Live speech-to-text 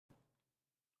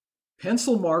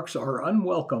Pencil marks are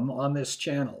unwelcome on this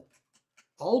channel.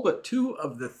 All but 2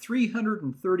 of the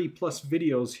 330 plus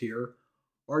videos here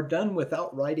are done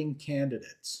without writing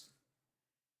candidates.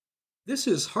 This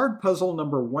is hard puzzle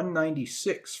number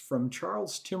 196 from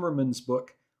Charles Timmerman's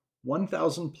book,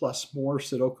 1000 plus more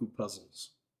Sudoku puzzles.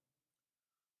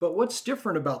 But what's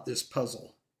different about this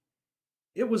puzzle?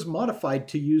 It was modified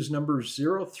to use numbers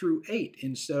 0 through 8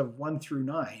 instead of 1 through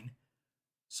 9,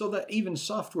 so that even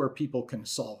software people can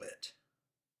solve it.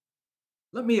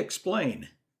 Let me explain.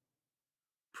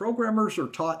 Programmers are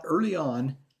taught early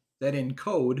on that in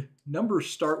code, numbers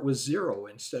start with 0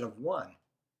 instead of 1.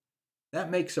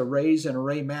 That makes arrays and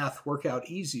array math work out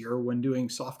easier when doing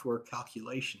software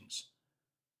calculations.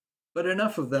 But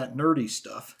enough of that nerdy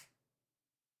stuff.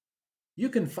 You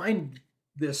can find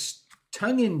this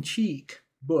tongue-in-cheek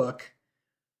book,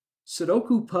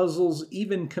 Sudoku Puzzles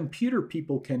Even Computer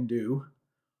People Can Do,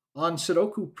 on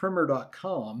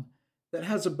SudokuPrimer.com that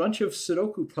has a bunch of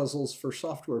Sudoku puzzles for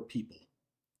software people.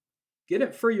 Get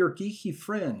it for your geeky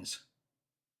friends.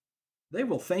 They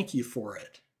will thank you for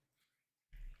it.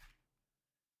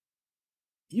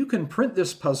 You can print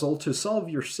this puzzle to solve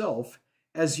yourself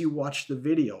as you watch the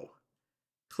video.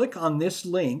 Click on this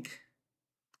link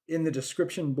in the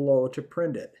description below to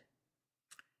print it.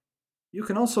 You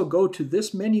can also go to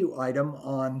this menu item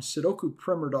on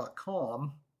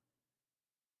SudokuPrimer.com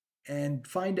and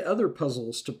find other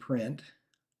puzzles to print.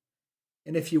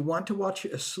 And if you want to watch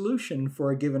a solution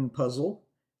for a given puzzle,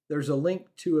 there's a link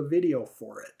to a video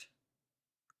for it.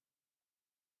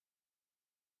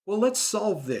 Well, let's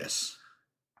solve this.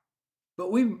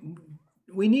 But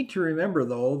we need to remember,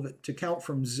 though, that to count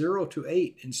from 0 to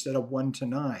 8 instead of 1 to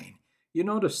 9. You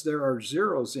notice there are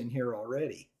zeros in here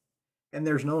already, and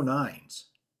there's no 9s.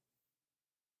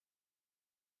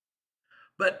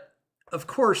 But, of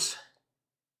course,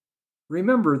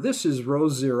 remember, this is row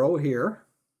 0 here.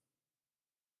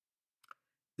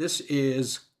 This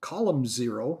is column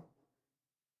 0.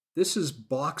 This is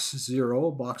box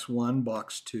 0, box 1,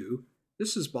 box 2.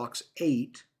 This is box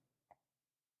 8,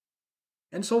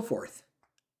 and so forth.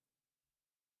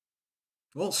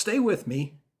 Well, stay with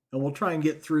me, and we'll try and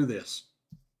get through this.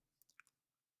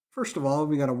 First of all,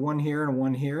 we got a 1 here and a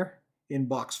 1 here. In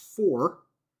box 4,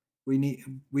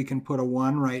 we can put a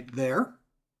 1 right there.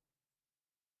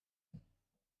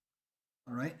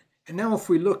 All right, and now if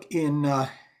we look in,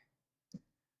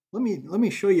 let me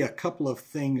show you a couple of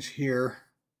things here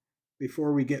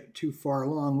before we get too far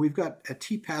along. We've got a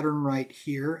T pattern right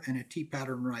here and a T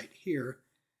pattern right here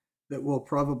that we'll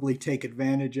probably take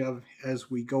advantage of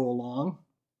as we go along.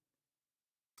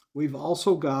 We've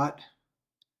also got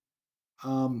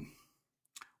 1,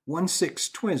 6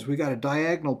 twins. We got a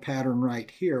diagonal pattern right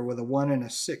here with a 1 and a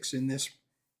 6 in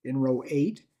row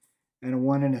 8 and a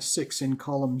 1 and a 6 in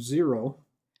column 0.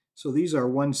 So these are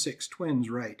 1, 6 twins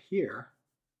right here.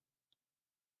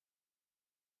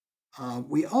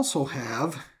 We also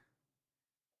have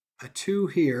a 2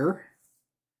 here,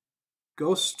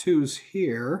 ghost 2's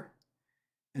here,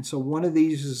 and so one of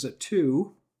these is a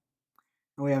 2.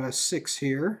 And we have a 6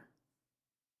 here,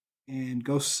 and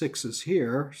ghost 6 is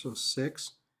here, so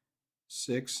 6,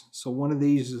 6. So one of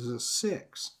these is a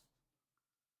 6.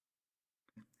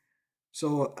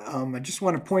 So I just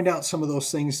want to point out some of those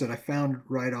things that I found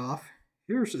right off.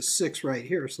 Here's a 6 right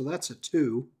here, so that's a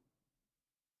 2.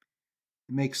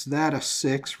 It makes that a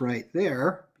 6 right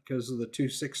there because of the 2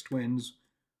 6 twins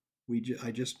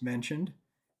I just mentioned.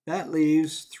 That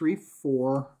leaves 3,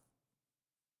 4,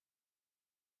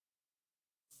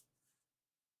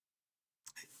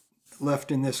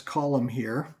 left in this column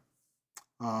here.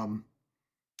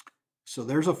 So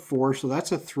there's a 4, so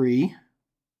that's a 3,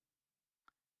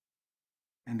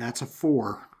 and that's a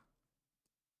 4.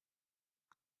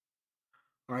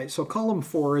 All right, so column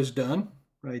 4 is done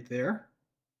right there.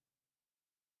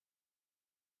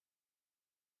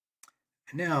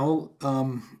 Now,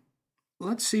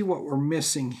 let's see what we're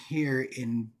missing here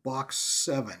in box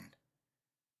 7.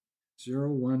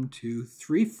 0, 1, 2,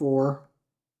 3, 4,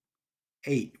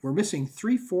 8. We're missing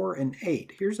 3, 4, and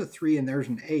 8. Here's a 3 and there's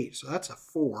an 8, so that's a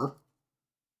 4.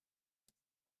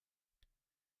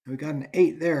 And we got an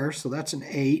 8 there, so that's an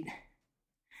 8,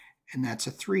 and that's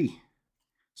a 3.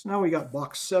 So now we got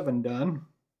box 7 done.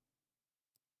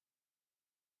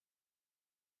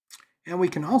 And we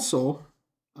can also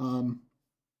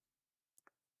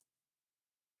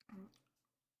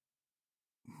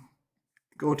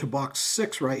go to box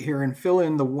 6 right here and fill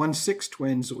in the 1, 6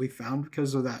 twins that we found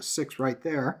because of that 6 right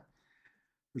there.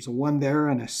 There's a 1 there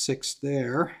and a 6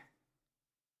 there.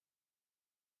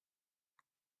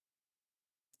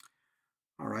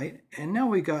 All right, and now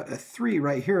we got a 3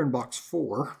 right here in box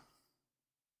 4.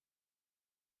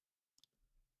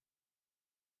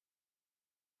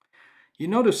 You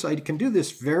notice I can do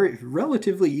this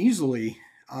relatively easily,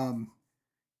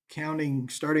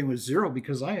 starting with 0,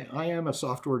 because I am a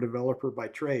software developer by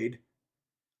trade.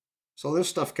 So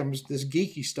this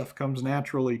geeky stuff comes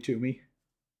naturally to me.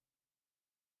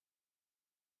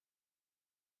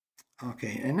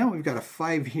 Okay, and now we've got a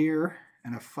 5 here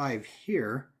and a 5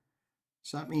 here.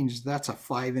 So that means that's a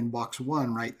 5 in box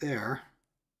 1 right there.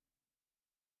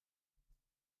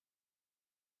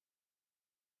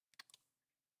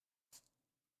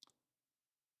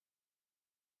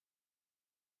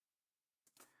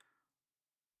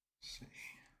 Let's see.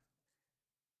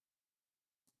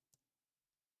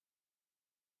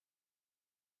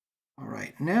 All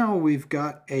right, now we've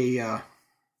got a, let's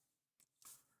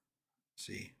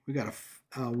see, we got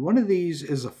one of these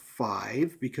is a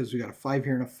 5 because we got a 5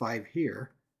 here and a 5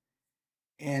 here.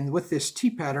 And with this T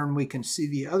pattern, we can see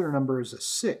the other number is a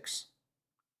 6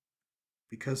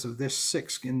 because of this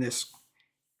 6 in this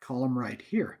column right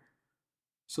here.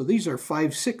 So these are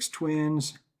 5, 6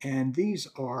 twins, and these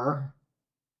are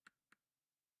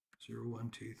 0, 1,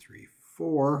 2, 3,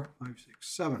 4, 5, 6,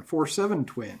 7. 4, 7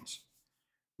 twins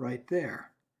right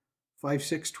there. 5,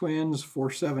 6 twins,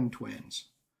 4, 7 twins.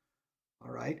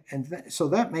 All right, and so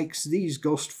that makes these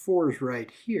ghost 4s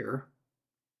right here.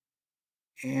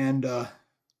 And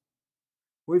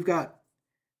we've got,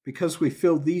 because we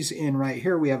filled these in right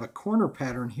here, we have a corner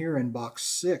pattern here in box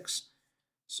 6.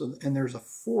 So, and there's a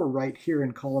 4 right here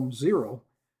in column 0.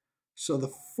 So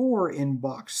the 4 in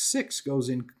box 6 goes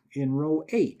in row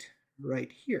 8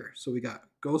 right here. So we got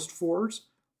ghost 4s,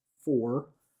 4,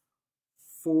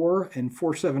 4, and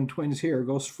 4, 7 twins here,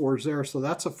 ghost 4s there. So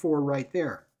that's a 4 right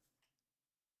there.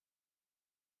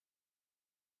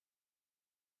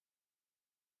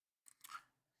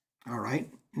 All right,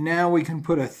 now we can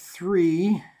put a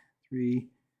 3,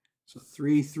 so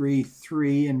 3, 3,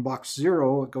 3 in box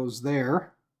 0, it goes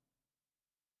there.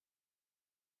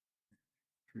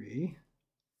 3.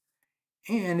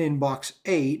 And in box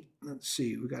 8, let's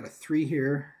see, we got a 3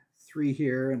 here,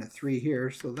 and a 3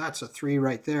 here, so that's a 3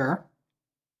 right there.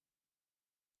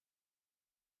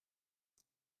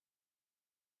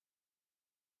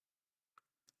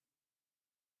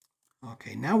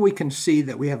 Okay, now we can see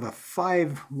that we have a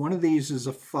 5. One of these is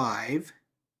a 5.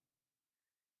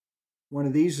 One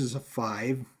of these is a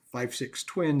 5, 5, 6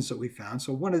 twins that we found.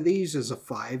 So one of these is a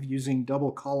 5 using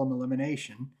double column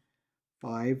elimination.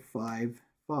 5, 5,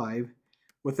 5.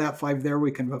 With that 5 there,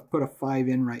 we can put a 5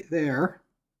 in right there.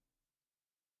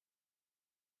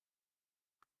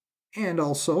 And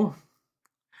also,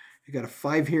 you got a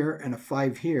 5 here and a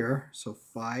 5 here. So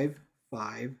 5,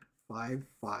 5, 5,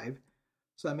 5.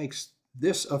 So that makes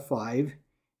this a 5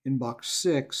 in box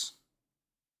 6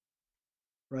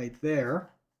 right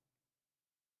there.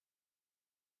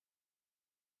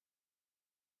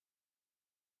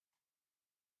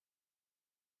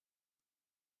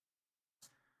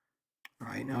 All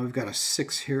right, now we've got a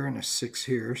 6 here and a 6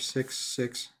 here. 6,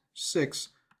 6, 6.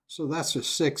 So that's a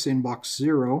 6 in box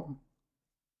 0.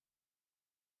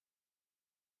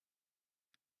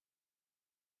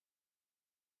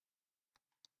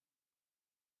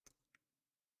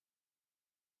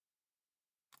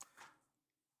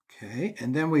 Okay,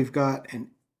 and then we've got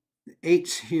an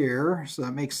 8 here, so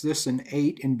that makes this an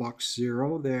 8 in box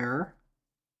 0 there.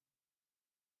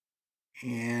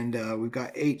 And we've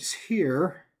got 8s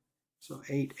here, so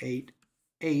 8, 8,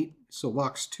 8. So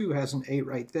box 2 has an 8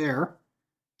 right there.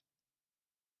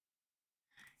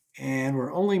 And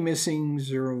we're only missing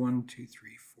 0, 1, 2,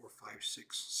 3, 4, 5,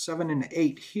 6, 7, and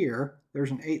 8 here.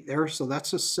 There's an 8 there, so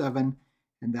that's a 7,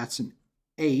 and that's an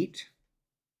 8.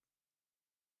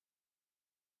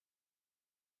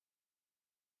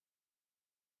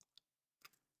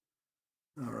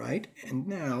 All right, and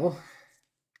now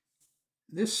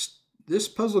this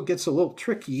puzzle gets a little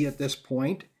tricky at this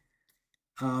point,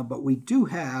 but we do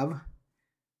have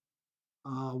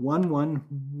 1, 1,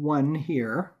 1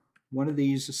 here. One of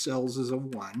these cells is a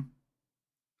 1.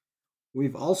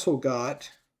 We've also got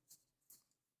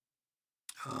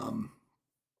let's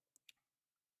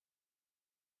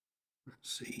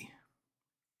see,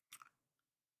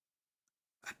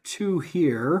 a 2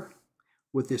 here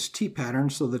with this T pattern,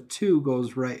 so the 2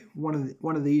 goes right.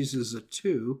 One of these is a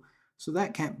 2, so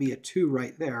that can't be a 2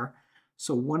 right there.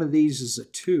 So one of these is a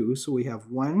 2, so we have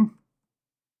 1,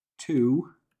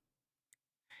 2.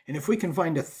 And if we can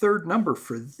find a third number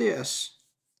for these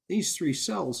 3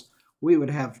 cells, we would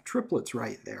have triplets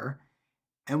right there.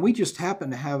 And we just happen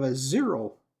to have a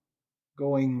 0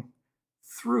 going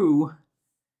through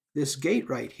this gate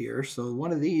right here. So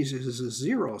one of these is a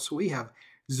 0. So we have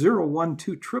 0, 1,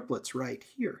 2 triplets right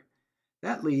here.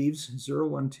 That leaves 0,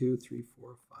 1, 2, 3,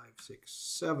 4, 5, 6,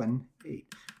 7,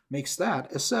 8. Makes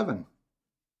that a 7.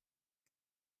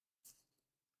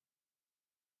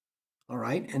 All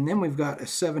right, and then we've got a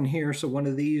 7 here, so one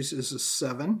of these is a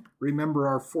 7. Remember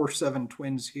our 4, 7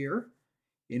 twins here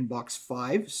in box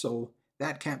 5, so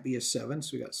that can't be a 7,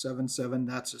 so we got 7, 7,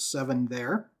 that's a 7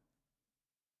 there.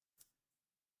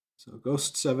 So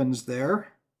ghost 7's there.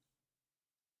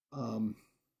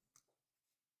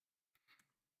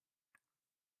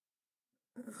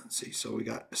 Let's see, so we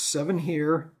got a 7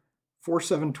 here, 4,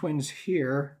 7 twins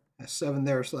here, a 7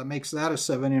 there, so that makes that a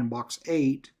 7 in box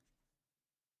 8.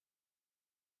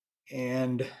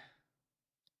 And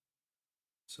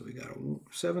so we got a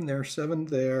 7 there, 7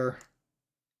 there.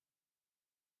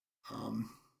 And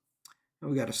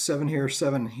we got a 7 here,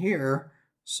 7 here.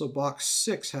 So box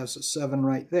 6 has a 7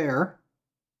 right there.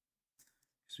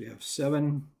 So we have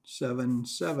 7, 7,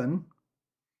 7.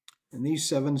 And these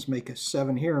 7s make a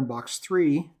 7 here in box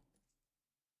 3.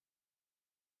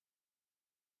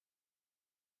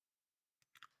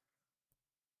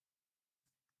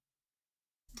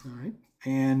 All right.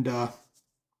 And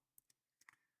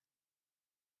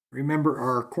remember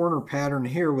our corner pattern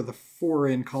here with a 4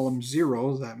 in column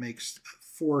 0. That makes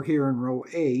 4 here in row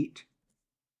 8.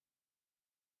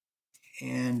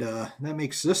 And that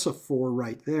makes this a 4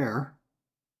 right there.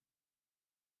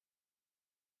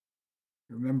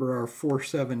 Remember our 4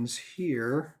 7s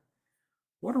here.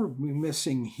 What are we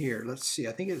missing here? Let's see.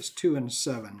 I think it's 2 and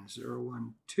 7. 0,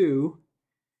 1, 2,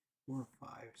 4, 5,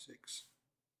 6,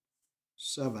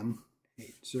 7,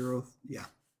 8, 0. Yeah.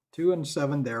 2 and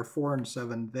 7 there, 4 and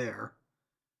 7 there.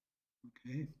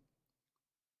 Okay.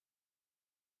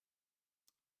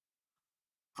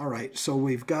 All right, so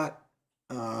we've got,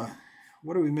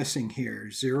 what are we missing here?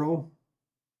 0,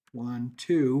 1,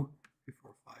 2, 3,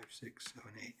 4, 5, 6, 7,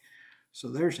 8. So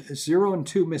there's a 0 and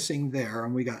 2 missing there,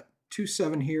 and we got 2,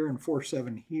 7 here and 4,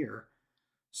 7 here.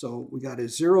 So we got a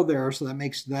 0 there, so that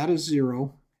makes that a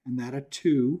 0 and that a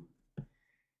 2.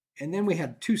 And then we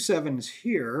had 2 7s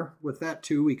here. With that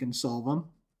 2, we can solve them.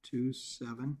 2,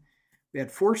 7. We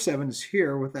had 4 7s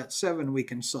here. With that 7, we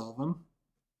can solve them.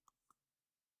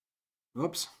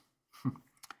 Whoops.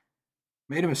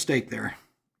 Made a mistake there.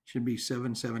 Should be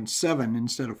 7, 7, 7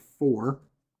 instead of 4.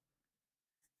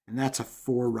 And that's a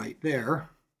 4 right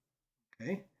there.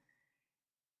 Okay.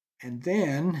 And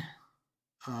then,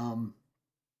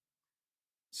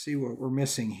 see what we're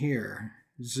missing here.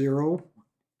 0,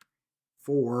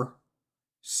 4,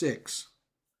 6.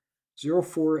 0,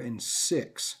 4, and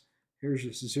 6. Here's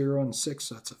just 0 and 6,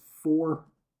 so that's a 4.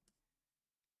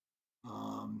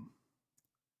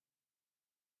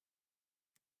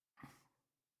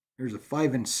 There's a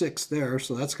 5 and 6 there,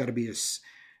 so that's got to be a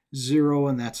 0,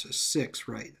 and that's a 6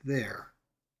 right there.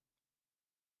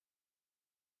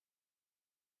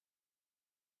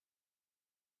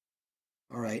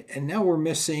 All right, and now we're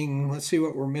missing, let's see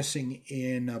what we're missing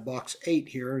in box 8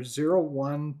 here. 0,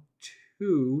 1,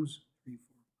 2, 3,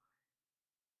 4.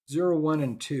 0, 1,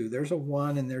 and 2. There's a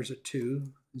 1 and there's a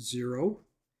 2. 0.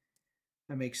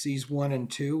 That makes these 1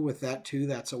 and 2. With that 2,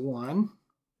 that's a 1.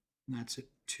 And that's a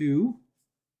 2.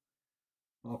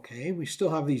 Okay, we still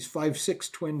have these 5, 6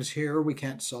 twins here we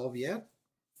can't solve yet.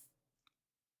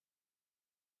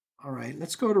 All right,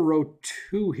 let's go to row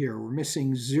 2 here. We're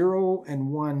missing 0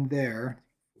 and 1 there.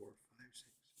 4, 5, 6.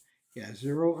 Yeah,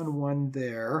 0 and 1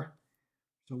 there.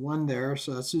 So 1 there,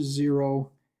 so that's a 0,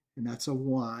 and that's a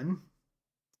 1.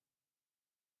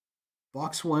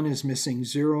 Box 1 is missing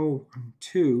 0 and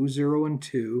 2, 0 and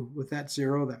 2. With that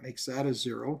 0, that makes that a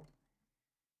 0.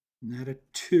 And that a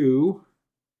 2.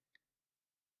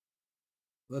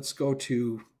 Let's go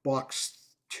to box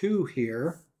 2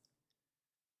 here.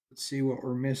 Let's see what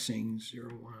we're missing. 0,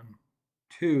 1,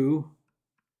 2,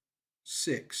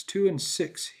 6. 2 and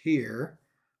 6 here.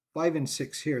 5 and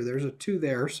 6 here. There's a 2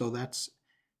 there, so that's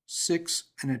 6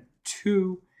 and a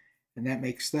 2. And that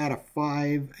makes that a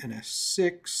 5 and a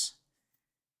 6.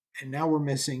 And now we're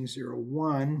missing 0,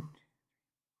 1,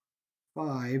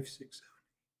 5, 6, 7.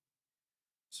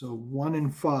 So 1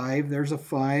 and 5. There's a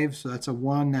 5, so that's a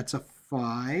 1, that's a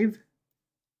 5.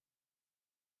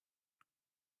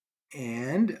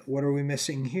 And what are we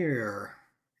missing here?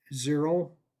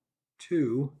 0,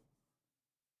 2,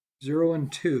 0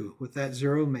 and 2. With that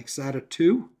 0 makes that a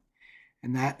 2,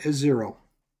 and that is 0.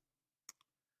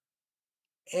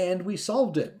 And we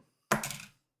solved it.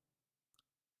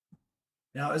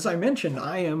 Now, as I mentioned,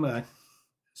 I am a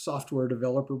software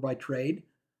developer by trade,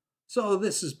 so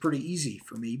this is pretty easy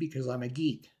for me because I'm a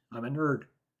geek. I'm a nerd.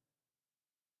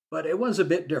 But it was a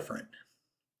bit different.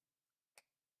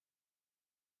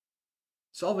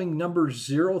 Solving numbers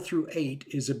 0 through 8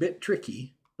 is a bit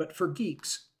tricky, but for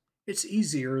geeks, It's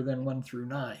easier than 1 through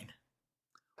 9.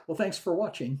 Well, thanks for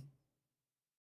watching.